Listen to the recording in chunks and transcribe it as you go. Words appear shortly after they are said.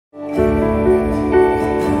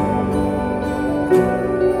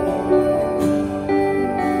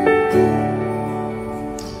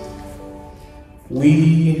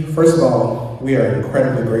first of all, we are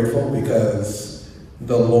incredibly grateful because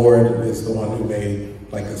the Lord is the one who made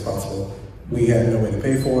like this possible. We had no way to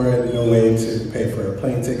pay for it, no way to pay for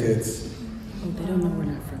plane tickets. Oh, they don't know we're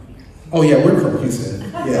not from here. Oh yeah, we're from Houston.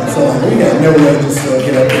 Yeah, so like, we had no way just to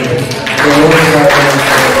get up here.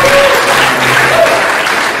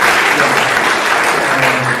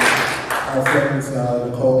 Our friends,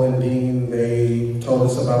 Nicole and Dean, they told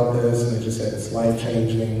us about this and they just said it's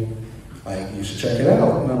life-changing. Like, you should check it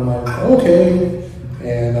out. And I'm like, okay.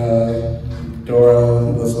 And Dora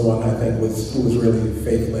was the one I think who was really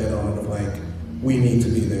faith-led on it, of like, we need to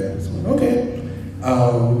be there. So I'm like, okay.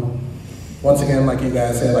 Once again, like you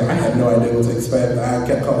guys said, like I had no idea what to expect. I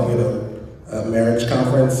kept calling it a marriage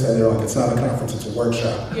conference, and they're like, it's not a conference, it's a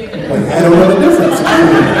workshop. Like, I don't know the difference.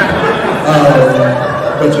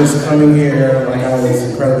 But just coming here, like I was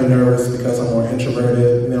incredibly nervous because I'm more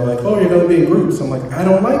introverted. And they're like, oh, you're gonna be in groups. I'm like, I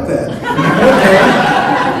don't like that. Okay.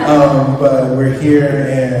 But we're here,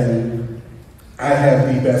 and I have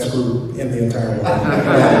the best group in the entire world.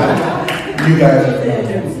 You guys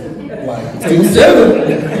are like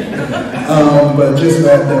 2-7. But just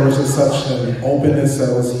that there was just such an openness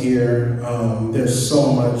that was here. There's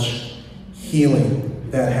so much healing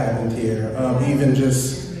that happened here. Even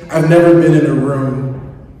just, I've never been in a room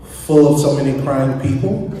full of so many crying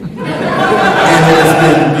people, and it's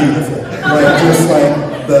been beautiful. Like, just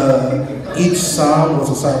like each sob was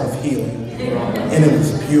a sob of healing, and it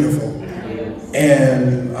was beautiful.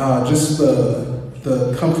 And just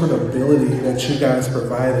the comfortability that you guys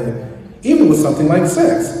provided, even with something like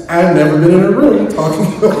sex. I've never been in a room talking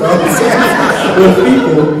about sex with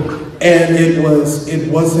people, and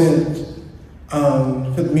it wasn't,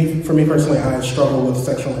 for me personally, I struggle with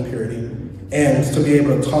sexual impurity. And to be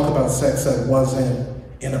able to talk about sex that wasn't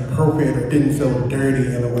inappropriate or didn't feel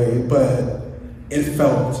dirty in a way, but it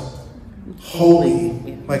felt holy.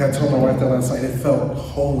 Like I told my wife that last night, it felt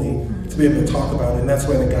holy to be able to talk about it, and that's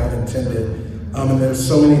the way that God intended. And there's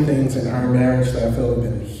so many things in our marriage that I feel have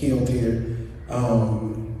been healed here.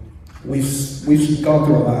 We've gone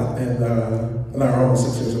through a lot in our almost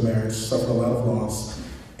 6 years of marriage, suffered a lot of loss.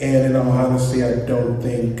 And in all honesty, I don't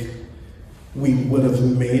think we would have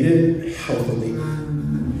made it healthily.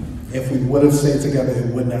 If we would have stayed together, it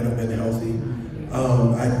would not have been healthy.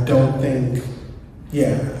 I don't think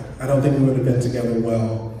we would have been together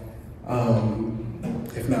well,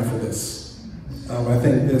 if not for this. I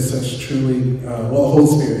think this has truly, the Holy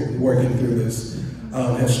Spirit working through this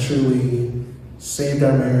has truly saved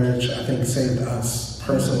our marriage. I think saved us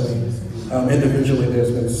personally. Individually,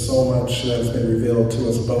 there's been so much that has been revealed to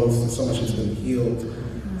us both, and so much has been healed.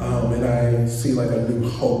 And I see like a new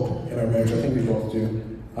hope in our marriage. I think we both do.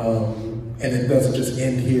 And it doesn't just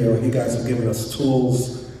end here. Like, you guys have given us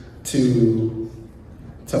tools to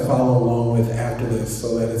follow along with after this,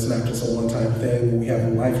 so that it's not just a one-time thing. We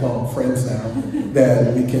have lifelong friends now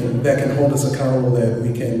that can hold us accountable, that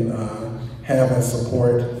we can have as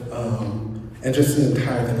support. And just the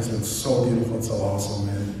entire thing has been so beautiful and so awesome,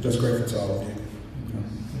 and just grateful to all of you.